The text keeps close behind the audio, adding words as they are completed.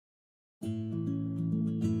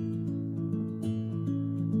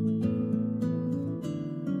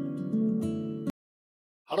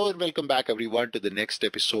Hello and welcome back everyone to the next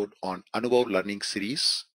episode on Anubhav Learning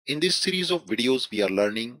Series. In this series of videos, we are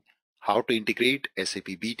learning how to integrate SAP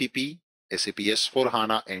BTP, SAP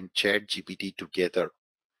S4HANA and Chat GPT together.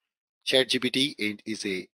 Chat GPT is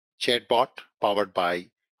a chatbot powered by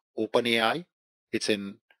OpenAI. It's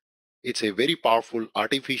a very powerful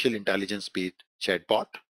artificial intelligence-based chatbot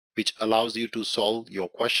which allows you to solve your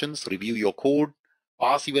questions, review your code,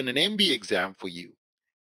 pass even an MBA exam for you.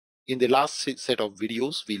 In the last set of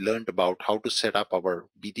videos, we learned about how to set up our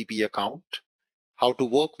BTP account, how to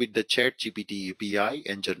work with the Chat GPT API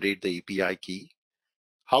and generate the API key,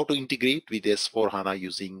 how to integrate with S4HANA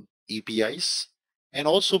using APIs, and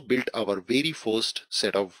also built our very first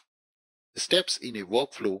set of steps in a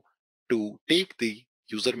workflow to take the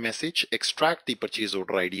user message, extract the purchase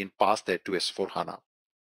order ID, and pass that to S4HANA.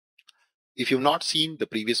 If you've not seen the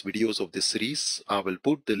previous videos of this series, I will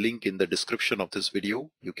put the link in the description of this video.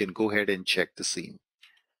 You can go ahead and check the same.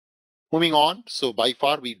 Moving on, so by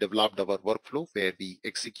far we developed our workflow where we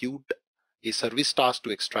execute a service task to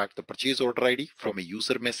extract the purchase order ID from a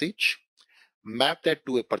user message, map that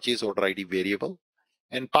to a purchase order ID variable,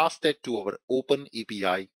 and pass that to our open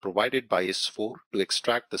API provided by S4 to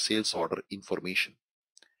extract the sales order information.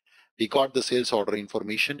 We got the sales order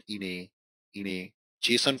information in a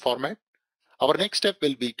JSON format. Our next step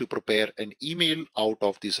will be to prepare an email out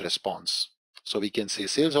of this response. So we can say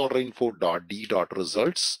sales order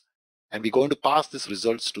info.d.results, and we're going to pass these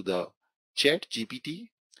results to the Chat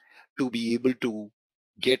GPT to be able to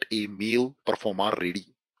get a mail performer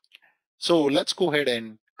ready. So let's go ahead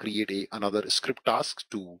and create another script task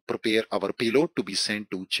to prepare our payload to be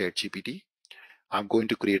sent to Chat GPT. I'm going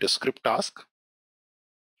to create a script task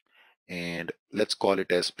and let's call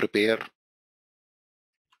it as prepare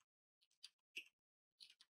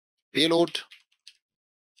payload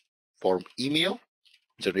for email,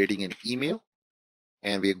 generating an email,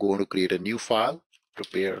 and we're going to create a new file,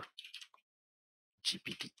 prepare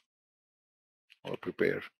GPT or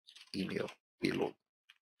prepare email payload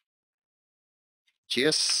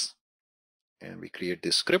JS, and we create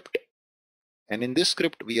this script. And in this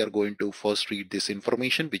script, we are going to first read this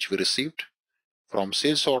information which we received from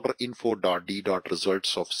sales order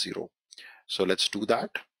info.d.results of 0. So let's do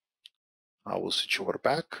that. I will switch over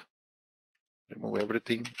back, remove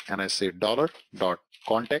everything, and I say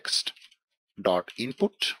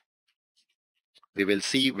 $.context.input. We will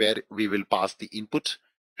see where we will pass the input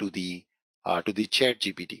to the Chat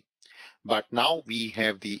GPT. But now we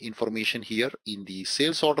have the information here in the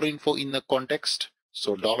sales order info in the context.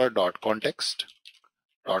 So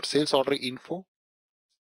 $.context.sales order info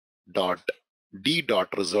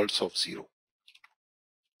 .d.results of 0.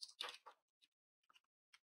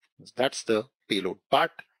 That's the payload.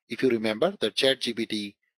 But if you remember, the Chat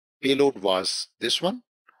GPT payload was this one,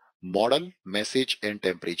 model, message, and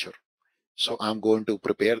temperature. So I'm going to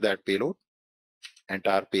prepare that payload,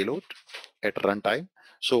 entire payload at runtime.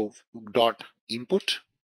 So .input,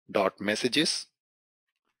 .messages,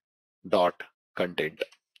 .content.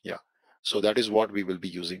 Yeah. So that is what we will be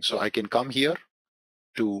using. So I can come here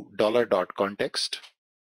to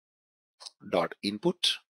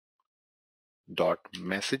 $.context.input,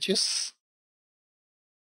 .messages.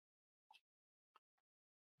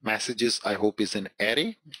 Messages, I hope, is an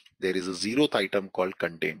array. There is a 0th item called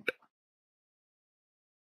content.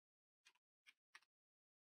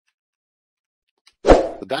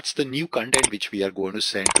 So that's the new content which we are going to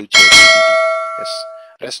send to ChatGPT. Yes,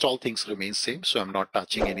 rest all things remain same, so I'm not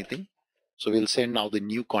touching anything. So we'll send now the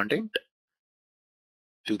new content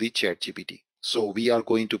to the ChatGPT. So we are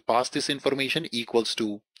going to pass this information equals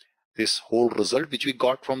to this whole result which we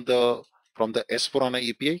got from the S4HANA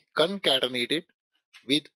API, concatenated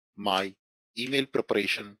with my email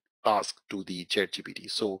preparation task to the ChatGPT.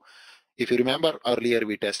 So if you remember earlier,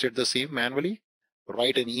 we tested the same manually.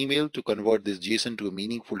 Write an email to convert this JSON to a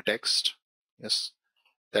meaningful text. Yes,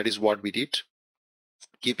 that is what we did.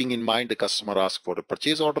 Keeping in mind the customer asked for the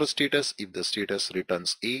purchase order status. If the status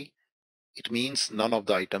returns A, it means none of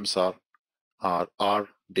the items are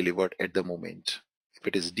delivered at the moment. If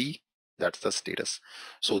it is D, that's the status.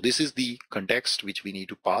 So this is the context which we need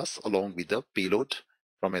to pass along with the payload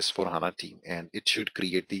from S4HANA team, and it should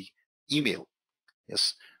create the email.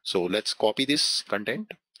 Yes. So let's copy this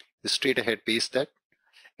content, straight ahead paste that,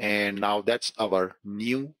 and now that's our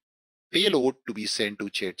new payload to be sent to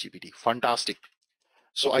ChatGPT. Fantastic.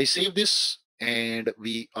 So I save this and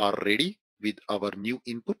we are ready with our new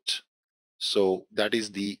input. So that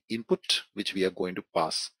is the input which we are going to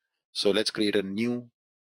pass. So let's create a new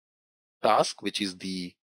task, which is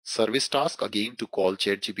the service task, again to call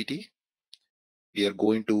ChatGPT. We are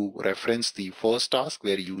going to reference the first task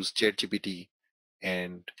where you use ChatGPT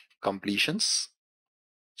and completions.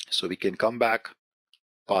 So we can come back,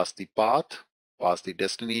 pass the path, pass the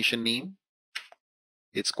destination name.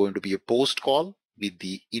 It's going to be a post call with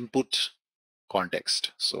the input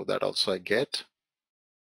context. So that also I get.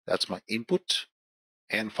 That's my input.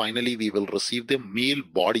 And finally, we will receive the mail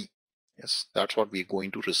body. Yes, that's what we're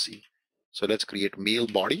going to receive. So let's create mail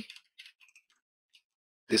body.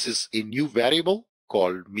 This is a new variable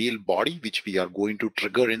called mail body, which we are going to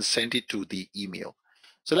trigger and send it to the email.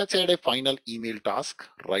 So let's add a final email task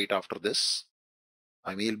right after this.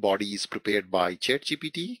 My mail body is prepared by Chat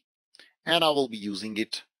GPT, and I will be using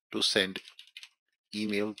it to send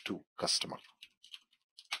email to customer.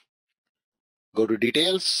 Go to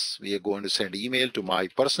details. We are going to send email to my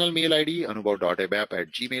personal mail ID,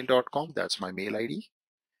 anubhav.abap@gmail.com. That's my mail ID.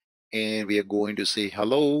 And we are going to say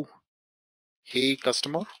hello, hey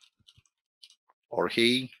customer, or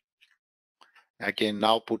hey. I can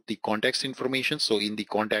now put the context information. So in the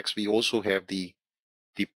context, we also have the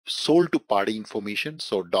sold to party information.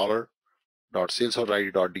 So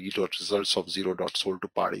 $.salesorder.d.results of 0.sold to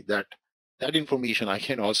party. That information I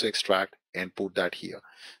can also extract and put that here.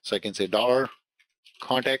 So I can say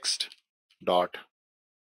 $context dot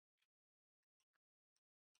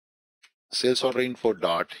sales order info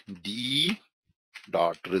dot d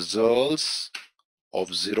dot results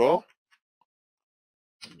of 0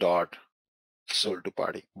 dot sold to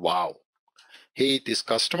party. Wow. Hey, this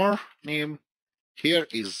customer name, here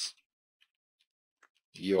is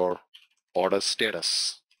your order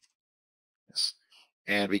status. Yes.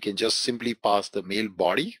 And we can just simply pass the mail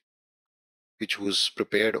body, which was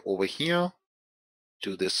prepared over here,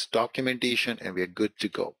 to this documentation, and we're good to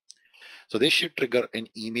go. So this should trigger an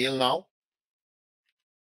email now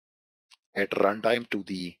at runtime to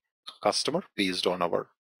the customer based on our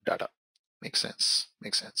data. Makes sense.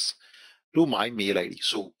 Makes sense. To my mail ID.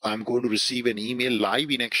 So I'm going to receive an email live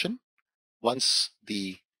in action once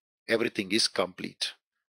everything is complete.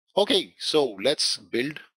 Okay, so let's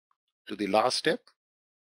build to the last step.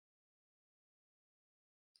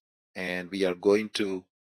 And we are going to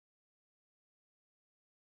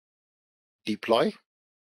deploy.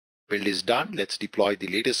 Build is done. Let's deploy the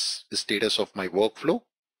latest status of my workflow.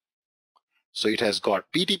 So it has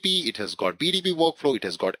got BTP, it has got BTP workflow, it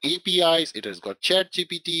has got APIs, it has got Chat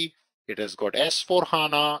GPT, it has got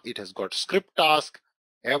S4HANA, it has got script task,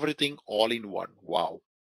 everything all in one. Wow.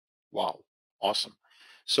 Wow. Awesome.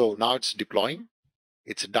 So now it's deploying.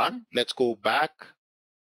 It's done. Let's go back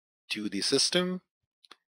to the system.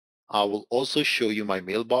 I will also show you my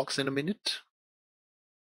mailbox in a minute.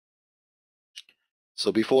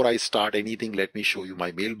 So before I start anything, let me show you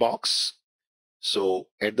my mailbox. So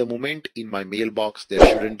at the moment in my mailbox, there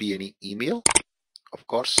shouldn't be any email, of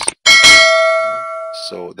course.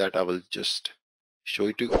 So that I will just show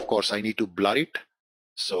it to you. Of course, I need to blur it.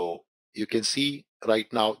 So you can see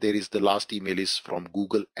right now there is the last email is from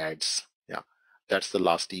Google Ads. Yeah, that's the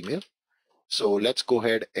last email. So let's go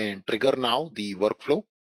ahead and trigger now the workflow.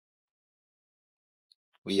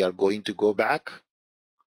 We are going to go back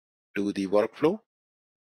to the workflow.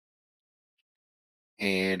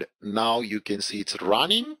 And now you can see it's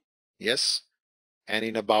running. Yes. And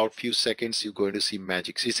in about few seconds, you're going to see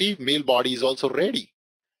magic. So you see mail body is also ready.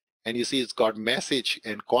 And you see it's got message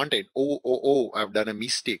and content. Oh, I've done a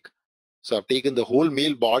mistake. So I've taken the whole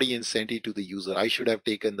mail body and sent it to the user. I should have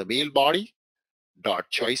taken the mail body dot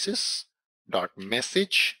choices dot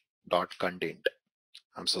message dot content.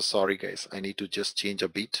 I'm so sorry, guys. I need to just change a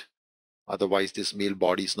bit. Otherwise, this mail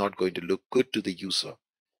body is not going to look good to the user.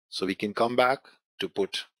 So we can come back to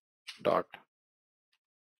put dot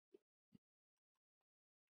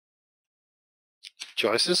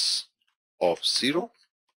choices of 0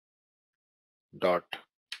 dot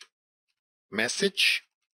message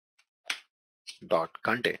dot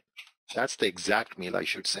content. That's the exact mail I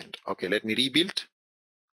should send. Okay, let me rebuild.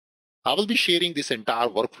 I will be sharing this entire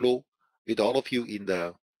workflow with all of you in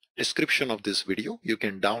the description of this video. You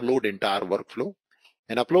can download entire workflow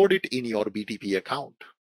and upload it in your BTP account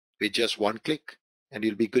with just one click, and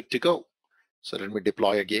you'll be good to go. So let me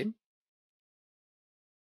deploy again.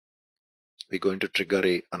 We're going to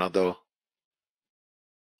trigger another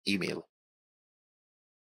email.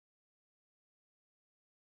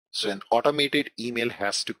 So an automated email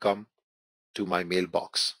has to come to my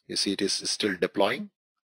mailbox. You see it is still deploying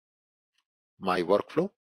my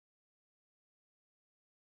workflow.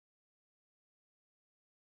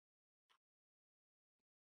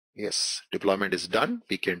 Yes, deployment is done.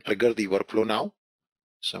 We can trigger the workflow now.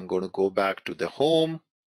 So I'm going to go back to the home.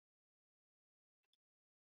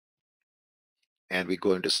 And we're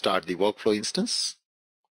going to start the workflow instance.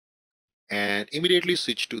 and immediately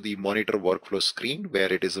switch to the monitor workflow screen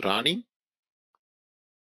where it is running.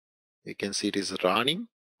 You can see it is running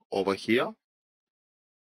over here.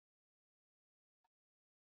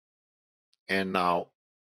 And now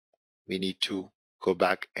we need to go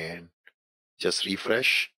back and just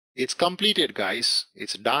refresh. It's completed, guys.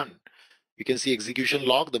 It's done. You can see execution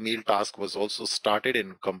log. The mail task was also started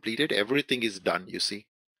and completed. Everything is done, you see.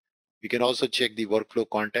 You can also check the workflow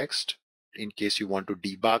context in case you want to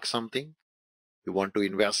debug something. You want to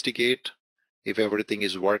investigate if everything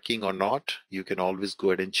is working or not. You can always go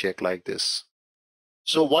ahead and check like this.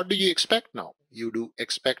 So what do you expect now? You do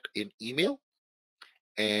expect an email.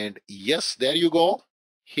 And yes, there you go.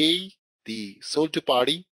 Hey, the sold to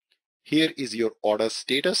party. Here is your order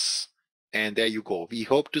status. And there you go. We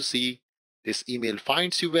hope to see this email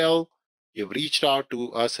finds you well. You've reached out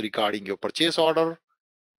to us regarding your purchase order.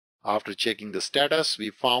 After checking the status, we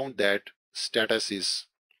found that status is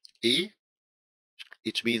A,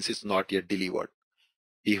 which means it's not yet delivered.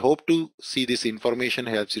 We hope to see this information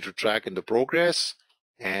helps you to track in the progress,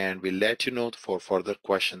 and we'll let you know for further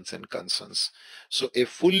questions and concerns. So a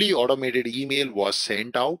fully automated email was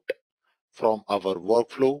sent out from our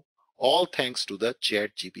workflow, all thanks to the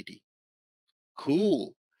Chat GPT.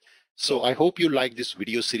 Cool. So I hope you like this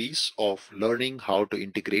video series of learning how to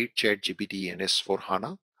integrate Chat GPT and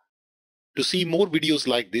S4HANA. To see more videos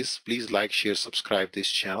like this, please like, share, subscribe this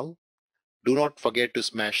channel. Do not forget to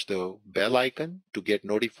smash the bell icon to get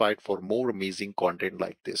notified for more amazing content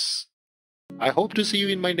like this. I hope to see you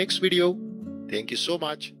in my next video. Thank you so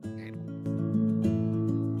much.